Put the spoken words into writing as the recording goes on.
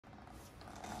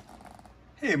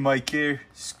Hey, Mike here,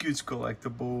 Scoots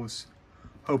Collectibles.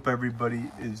 Hope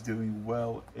everybody is doing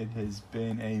well. It has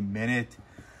been a minute.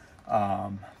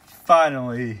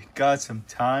 Finally got some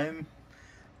time.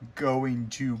 Going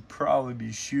to probably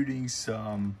be shooting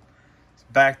some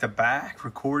back-to-back,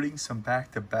 recording some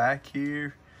back-to-back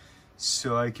here,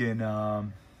 so I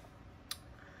can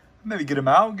maybe get them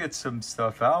out, get some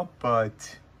stuff out,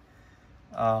 but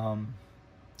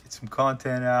get some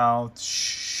content out,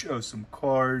 show some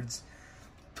cards,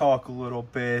 talk a little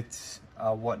bit,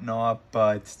 whatnot.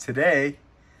 But today,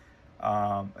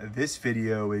 this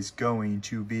video is going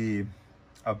to be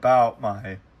about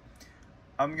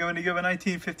I'm going to give a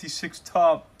 1956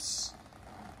 Topps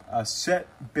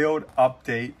set build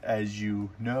update. As you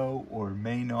know or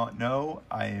may not know,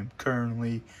 I am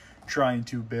currently trying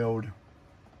to build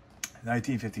a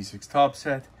 1956 Topps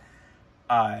set.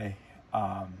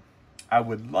 I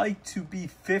would like to be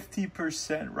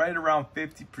 50%, right around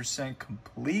 50%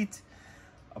 complete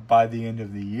by the end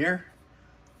of the year.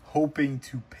 Hoping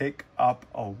to pick up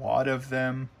a lot of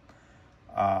them.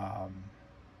 Well,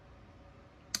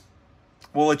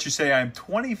 let's just say I'm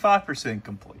 25%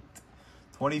 complete.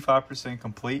 25%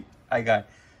 complete. I got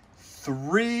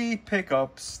 3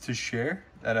 pickups to share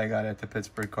that I got at the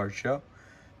Pittsburgh Card Show.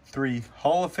 3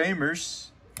 Hall of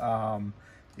Famers.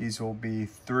 These will be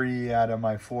 3 out of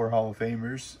my 4 Hall of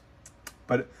Famers.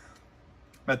 But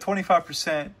I'm at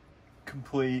 25%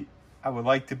 complete. I would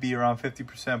like to be around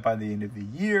 50% by the end of the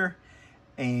year.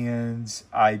 And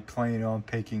I plan on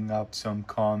picking up some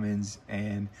commons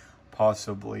and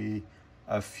possibly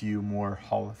a few more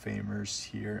Hall of Famers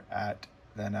here at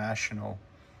the National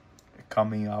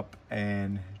coming up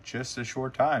in just a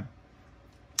short time.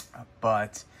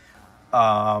 But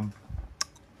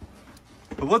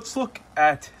let's look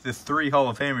at the 3 Hall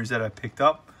of Famers that I picked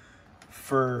up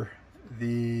for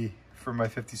my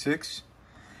 56.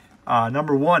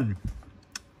 Number one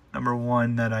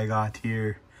that I got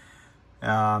here,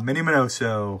 Minnie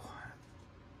Minoso,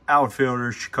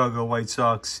 outfielder, Chicago White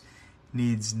Sox,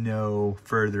 needs no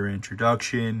further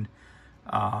introduction.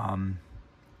 An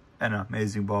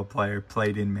amazing ball player,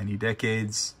 played in many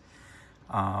decades.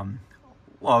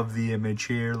 Love the image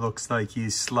here. Looks like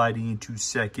he's sliding into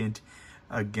second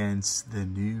against the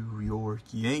New York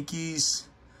Yankees.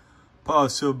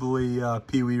 Possibly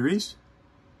Pee Wee Reese.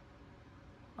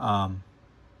 I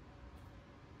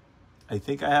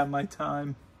think I have my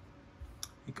time.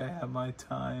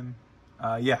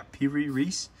 Yeah, Pee Wee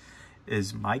Reese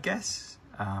is my guess.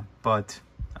 But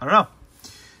I don't know.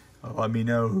 Let me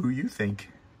know who you think.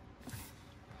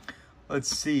 Let's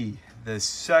see. The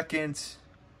second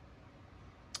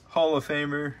Hall of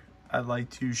Famer I'd like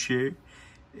to share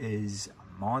is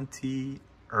Monty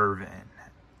Irvin,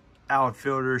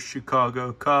 outfielder,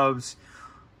 Chicago Cubs,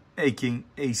 making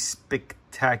a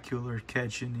spectacular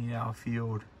catch in the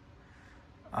outfield.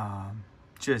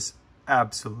 Just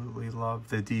absolutely love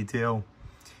the detail.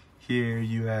 Here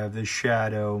you have the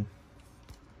shadow,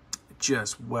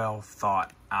 just well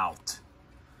thought out.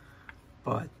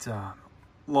 But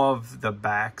love the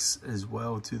backs as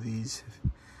well to these.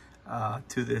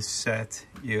 To this set,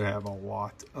 you have a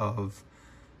lot of,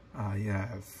 you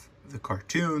have the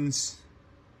cartoons,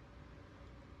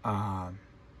 the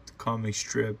comic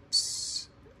strips,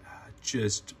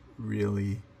 just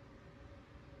really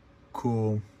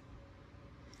cool.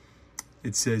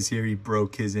 It says here he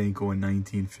broke his ankle in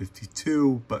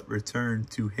 1952, but returned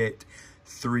to hit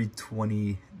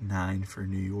 .329 for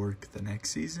New York the next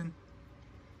season.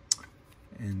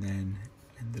 And then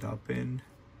ended up in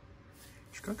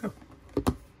Chicago.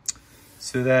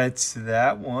 So that's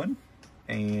that one.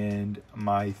 And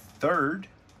my third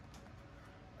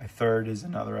is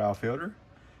another outfielder.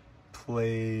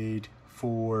 Played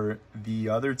for the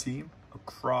other team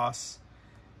across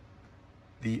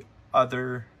the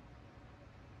other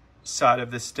side of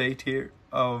the state here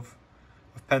of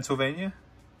Pennsylvania.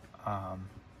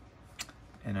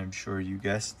 And I'm sure you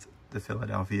guessed, the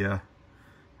Philadelphia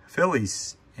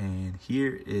Phillies. And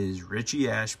here is Richie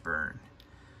Ashburn.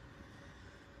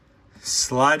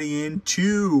 Sliding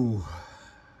into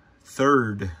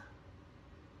third.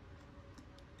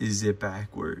 Is it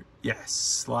backward? Yes,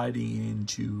 sliding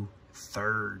into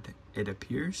third, it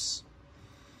appears.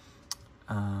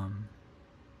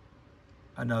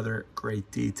 Another great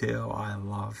detail. I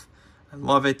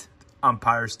love it.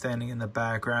 Umpire standing in the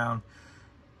background,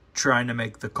 trying to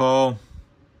make the call.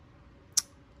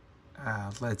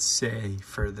 Let's say,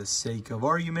 for the sake of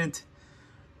argument,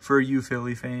 for you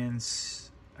Philly fans,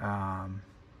 we're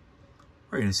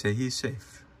going to say he's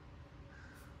safe.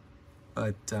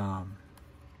 But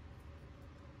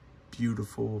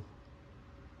beautiful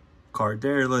card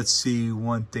there. Let's see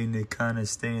one thing that kind of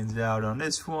stands out on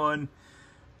this one.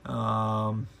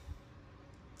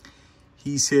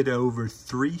 He's hit over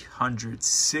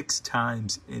 306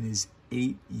 times in his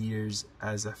 8 years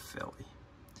as a Philly.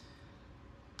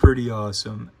 Pretty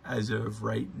awesome as of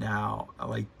right now.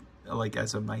 Like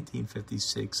as of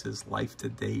 1956, his life to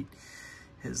date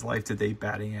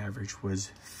batting average was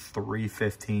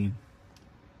 .315.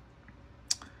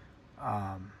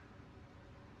 How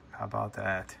about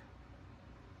that?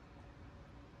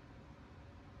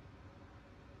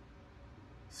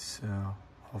 So,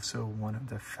 also one of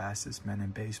the fastest men in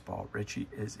baseball. Richie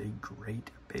is a great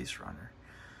base runner.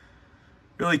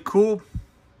 Really cool.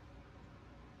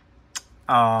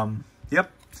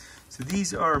 Yep. So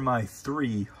these are my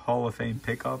 3 Hall of Fame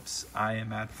pickups. I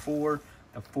am at 4.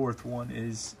 The 4th one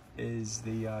is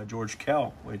the George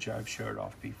Kell, which I've showed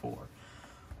off before.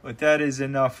 But that is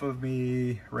enough of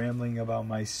me rambling about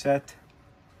my set.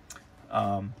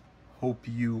 Hope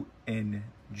you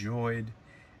enjoyed,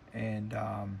 and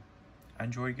I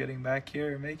enjoyed getting back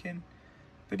here and making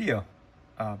video.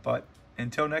 But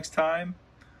until next time,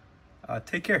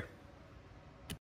 take care.